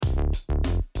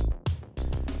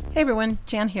Hey everyone,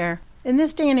 Jan here. In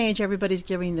this day and age, everybody's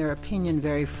giving their opinion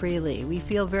very freely. We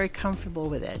feel very comfortable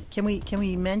with it. Can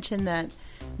we mention that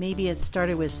maybe it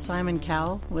started with Simon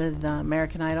Cowell with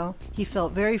American Idol? He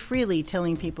felt very freely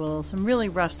telling people some really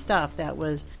rough stuff that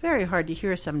was very hard to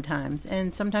hear sometimes.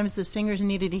 And sometimes the singers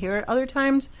needed to hear it. Other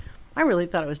times, I really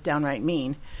thought it was downright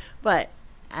mean. But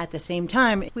at the same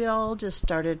time, we all just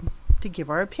started to give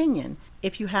our opinion.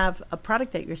 If you have a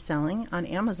product that you're selling on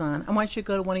Amazon, I want you to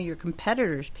go to one of your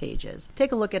competitors' pages.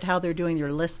 Take a look at how they're doing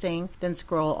their listing, then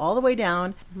scroll all the way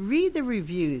down, read the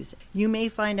reviews. You may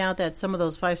find out that some of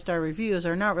those 5-star reviews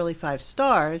are not really 5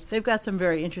 stars. They've got some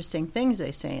very interesting things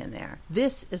they say in there.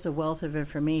 This is a wealth of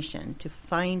information to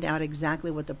find out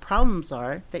exactly what the problems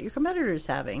are that your competitor is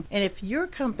having. And if your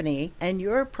company and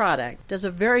your product does a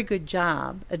very good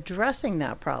job addressing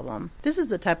that problem, this is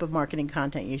the type of marketing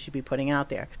content you should be putting out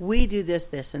there. We do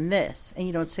this, and this. And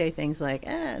you don't say things like,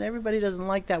 and everybody doesn't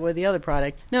like that with the other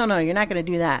product. No, you're not going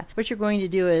to do that. What you're going to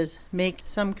do is make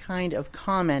some kind of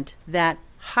comment that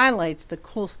highlights the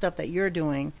cool stuff that you're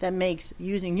doing that makes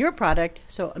using your product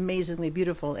so amazingly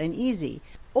beautiful and easy.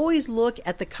 Always look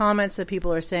at the comments that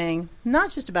people are saying,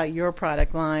 not just about your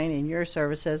product line and your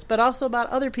services, but also about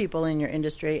other people in your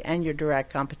industry and your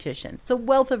direct competition. It's a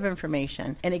wealth of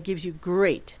information, and it gives you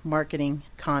great marketing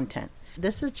content.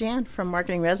 This is Jan from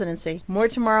Marketing Residency. More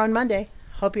tomorrow on Monday.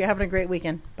 Hope you're having a great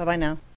weekend. Bye-bye now.